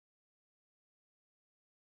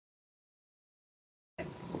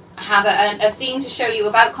have a scene to show you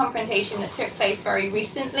about confrontation that took place very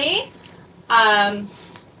recently. And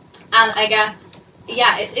I guess,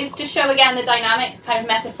 yeah, it's to show again the dynamics kind of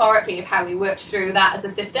metaphorically of how we worked through that as a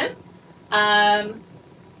system.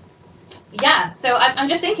 Yeah, so I'm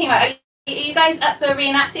just thinking, like, are you guys up for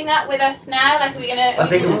reenacting that with us now? Like, are we gonna? I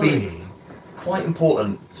think it would be quite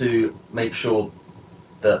important to make sure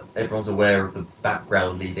that everyone's aware of the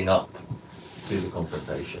background leading up to the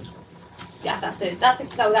confrontation. Yeah, that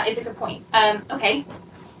is a good point. Okay,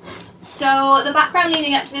 so the background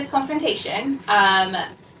leading up to this confrontation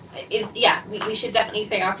is, yeah, we should definitely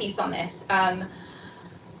say our piece on this.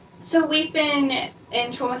 So we've been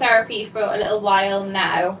in trauma therapy for a little while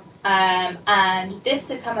now. And this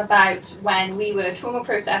had come about when we were trauma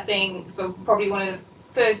processing for probably one of the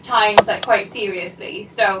first times, like, quite seriously.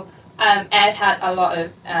 So Ed had a lot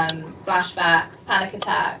of flashbacks, panic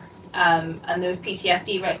attacks, and those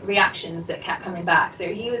PTSD reactions that kept coming back. So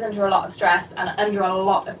he was under a lot of stress and under a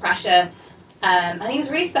lot of pressure, and he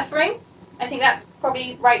was really suffering. I think that's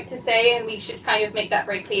probably right to say, and we should kind of make that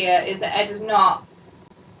very clear, is that Ed was not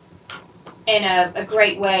in a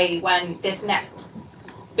great way when this next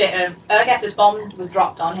bit of, I guess, this bomb was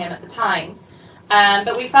dropped on him at the time.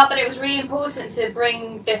 But we felt that it was really important to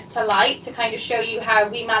bring this to light, to kind of show you how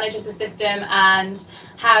we manage as a system and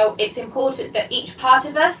how it's important that each part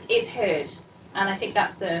of us is heard. And I think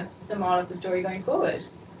that's the moral of the story going forward.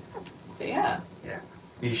 But yeah. Yeah.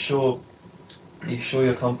 Are you sure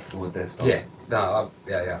you're comfortable with this? Yeah. No.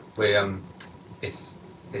 Yeah. We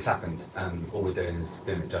it's happened, and all we're doing is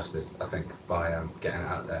doing it justice, I think, by getting it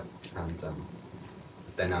out there, and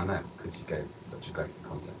they now know because you gave such a great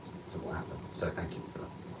context to what happened. So thank you for that.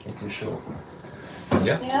 If you're sure.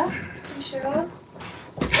 Yeah. Yeah. You sure?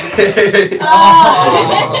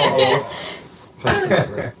 Oh.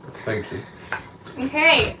 Thank you.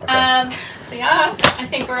 Okay. So yeah, I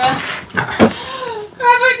think we're about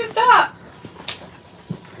to start.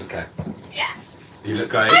 Okay. Yeah. You look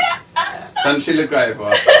great. Don't she look great,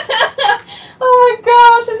 everyone? Oh my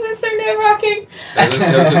gosh, this is so nerve-wracking.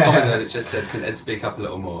 There was a comment there that just said, "Can Ed speak up a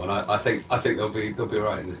little more?" And I think they'll be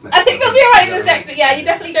alright in this next. I think they'll be alright in this next, but yeah, you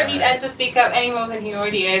definitely don't need Ed to speak up any more than he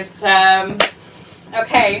already is.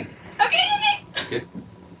 Okay. Good.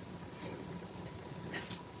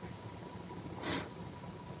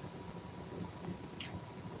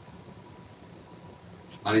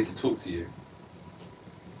 I need to talk to you.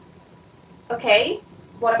 Okay.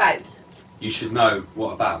 What about? You should know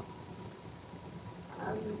what about.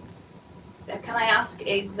 Can I ask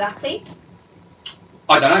exactly?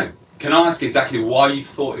 I don't know. Can I ask exactly why you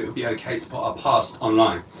thought it would be okay to put our past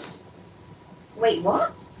online? Wait,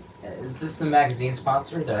 what? Is this the magazine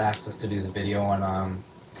sponsor that asked us to do the video on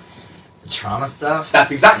the trauma stuff?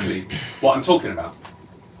 That's exactly what I'm talking about.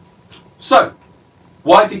 So,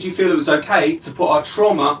 why did you feel it was okay to put our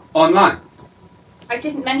trauma online? I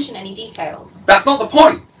didn't mention any details. That's not the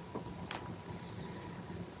point.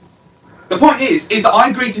 The point is that I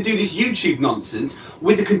agreed to do this YouTube nonsense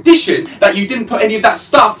with the condition that you didn't put any of that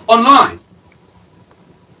stuff online.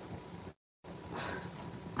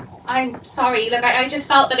 I'm sorry. Look, I just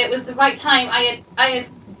felt that it was the right time. I had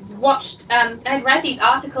watched, I had read these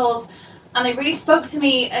articles, and they really spoke to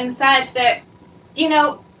me and said that, you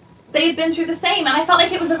know, they had been through the same, and I felt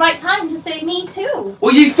like it was the right time to say me too.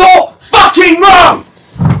 Well, you thought fucking wrong!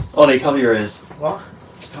 Ollie, cover your ears. What?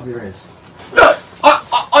 Just cover your ears. Look,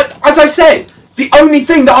 as I said, the only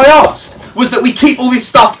thing that I asked was that we keep all this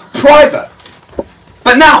stuff private.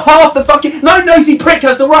 But now half the fucking... No nosy prick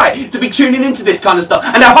has the right to be tuning into this kind of stuff,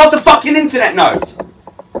 and now half the fucking internet knows.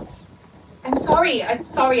 I'm sorry.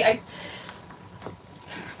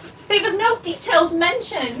 There was no details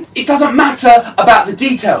mentioned. It doesn't matter about the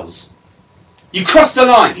details. You crossed the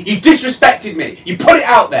line. You disrespected me. You put it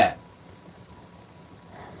out there.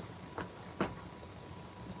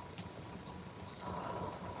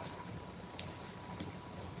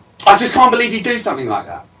 I just can't believe you do something like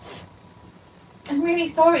that. I'm really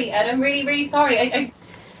sorry, Ed. I'm really, really sorry. I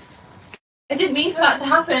didn't mean for that to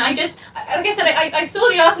happen. I just, like I said, I saw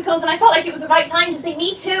the articles and I felt like it was the right time to say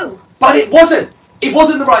me too. But it wasn't. It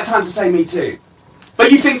wasn't the right time to say me too.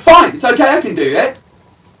 But you think, fine, it's okay, I can do it.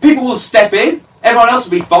 People will step in. Everyone else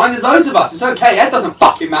will be fine. There's loads of us. It's okay. Ed doesn't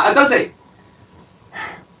fucking matter, does it?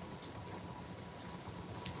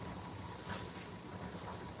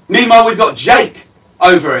 Meanwhile, we've got Jake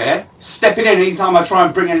over here stepping in anytime I try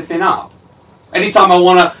and bring anything up. Anytime I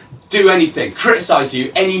want to do anything, criticise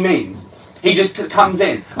you, any means. He just comes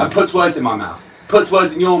in and puts words in my mouth. Puts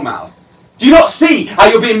words in your mouth. Do you not see how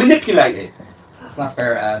you're being manipulated? That's not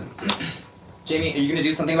fair, Ed. Jamie, are you going to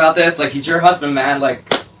do something about this? Like, he's your husband, man. Like,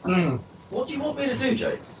 What do you want me to do,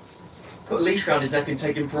 Jake? Put a leash around his neck and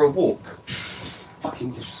take him for a walk.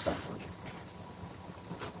 Fucking disrespectful.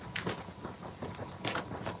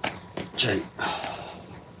 Jake,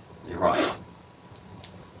 you're right.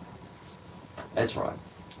 Ed's right.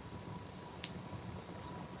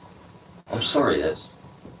 I'm sorry, Ed.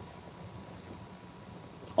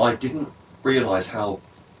 I didn't realise how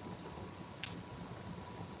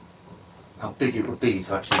big it would be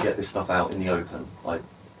to actually get this stuff out in the open. I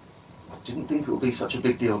didn't think it would be such a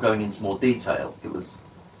big deal going into more detail. It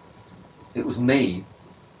was me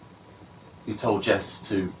who told Jess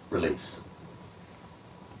to release.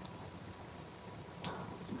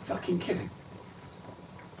 You're fucking kidding.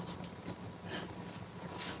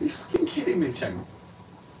 You're fucking kidding me, Chang.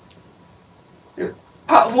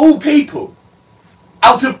 Out of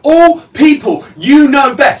all people, you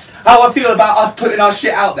know best how I feel about us putting our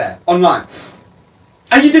shit out there online.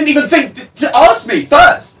 And you didn't even think to ask me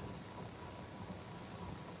first.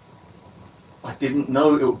 I didn't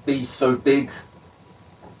know it would be so big.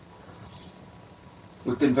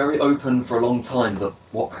 We've been very open for a long time that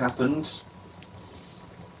what happened,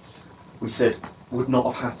 we said, would not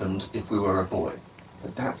have happened if we were a boy.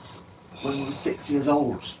 But that's when we were 6 years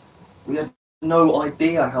old. We had no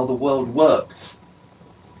idea how the world worked.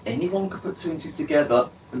 Anyone could put two and two together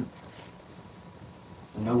and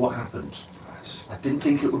know what happened. I didn't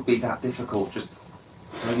think it would be that difficult, just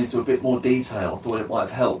going into a bit more detail. I thought it might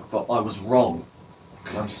have helped, but I was wrong.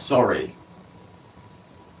 And I'm sorry.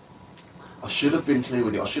 I should have been clear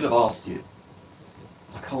with you. I should have asked you.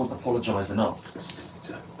 I can't apologise enough. This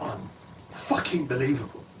is fucking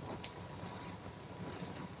believable.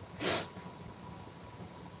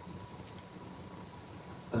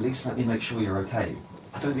 At least let me make sure you're okay.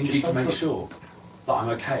 I don't need Just you to make answer. sure that I'm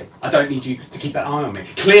okay. I don't need you to keep an eye on me.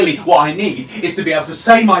 Clearly, what I need is to be able to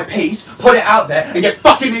say my piece, put it out there, and get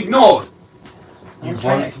fucking ignored. You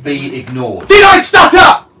won't be ignored. Did I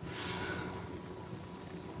stutter?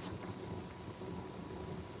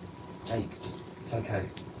 Jake, it's okay.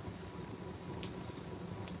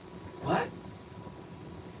 What?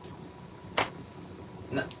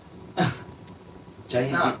 No.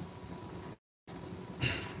 Jake, No.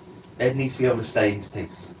 Ed needs to be able to say his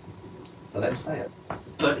piece. So let him say it.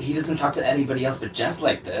 But he doesn't talk to anybody else but Jess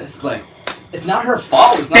like this. Like, it's not her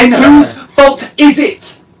fault. It's not Then fair. whose fault is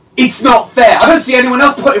it? It's not fair. I don't see anyone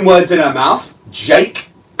else putting words in her mouth. Jake.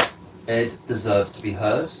 Ed deserves to be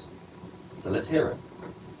heard. So let's hear it.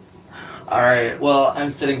 Alright, well, I'm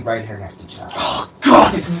sitting right here next to Jess. Oh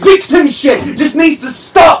God, this victim shit just needs to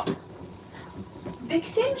stop.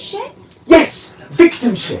 Victim shit? Yes,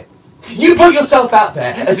 victim shit. You put yourself out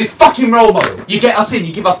there as this fucking role model. You get us in,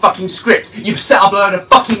 you give us fucking scripts, you set up a load of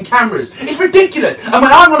fucking cameras. It's ridiculous. And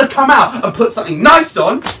when I want to come out and put something nice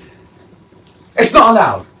on, it's not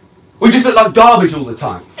allowed. We just look like garbage all the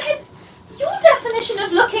time. Ed, your definition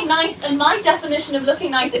of looking nice and my definition of looking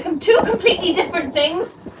nice are two completely different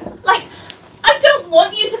things. Like, I don't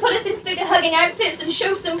want you to put us in figure-hugging outfits and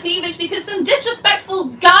show some cleavage because some disrespectful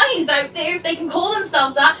guys out there, if they can call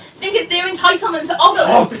themselves that, think it's their entitlement to ogle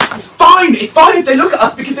Oh, us. it's fine. It's fine if they look at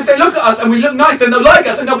us, because if they look at us and we look nice, then they'll like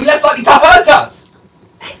us and they'll be less likely to hurt us.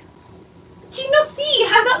 Do you not see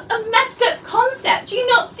how that's a messed up concept? Do you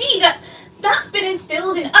not see that that's been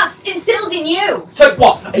instilled in us, instilled in you? So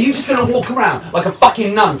what? Are you just going to walk around like a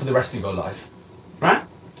fucking nun for the rest of your life? Right?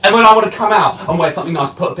 And when I want to come out and wear something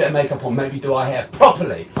nice, put a bit of makeup on, maybe do our hair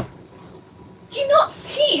properly. Do you not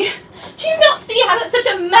see? Do you not see how that's such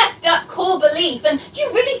a messed up core belief? And do you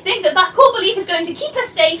really think that that core belief is going to keep us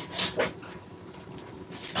safe?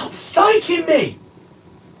 Stop psyching me!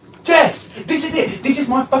 Jess, this is it. This is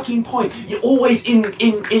my fucking point. You're always in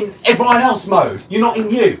everyone else mode. You're not in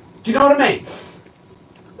you. Do you know what I mean?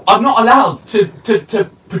 I'm not allowed to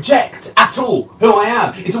project at all who I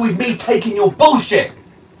am. It's always me taking your bullshit.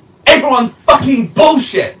 Everyone's fucking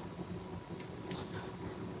bullshit.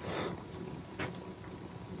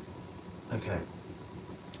 Okay.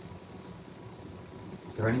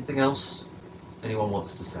 Is there anything else anyone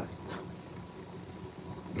wants to say?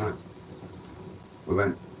 No. We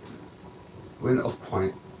went off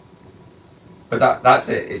point. But that's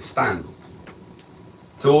it. It stands.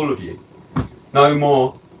 To all of you. No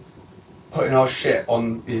more putting our shit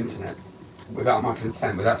on the internet without my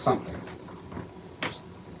consent, without something.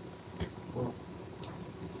 Well,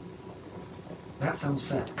 that sounds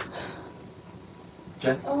fair.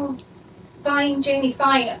 Jess? Oh, fine, Jamie,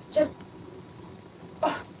 fine. I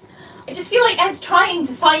just feel like Ed's trying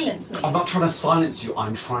to silence me. I'm not trying to silence you,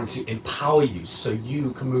 I'm trying to empower you so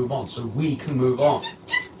you can move on, so we can move on.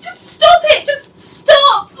 Just stop it! Just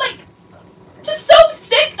stop! Like, just so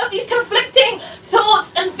sick of these conflicting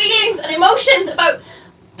thoughts and feelings and emotions about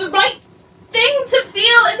the right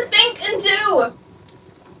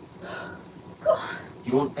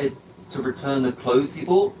return the clothes you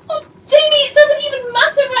bought? Oh, Jamie, it doesn't even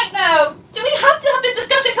matter right now. Do we have to have this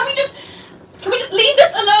discussion? Can we just leave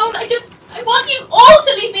this alone? I want you all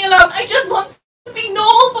to leave me alone. I just want to be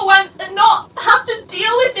normal for once and not have to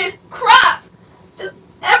deal with this crap.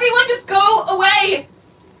 Everyone just go away.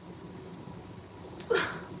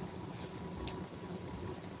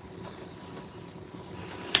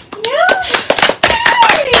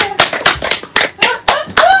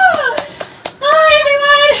 Hi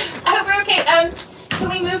everyone! I hope we're okay. Can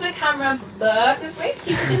we move the camera back this way to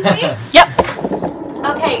keep us in sync? Yep.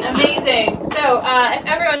 Okay, amazing. So, if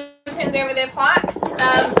everyone turns over their plaques,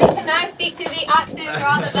 we can now speak to the actors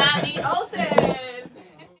rather than the alters.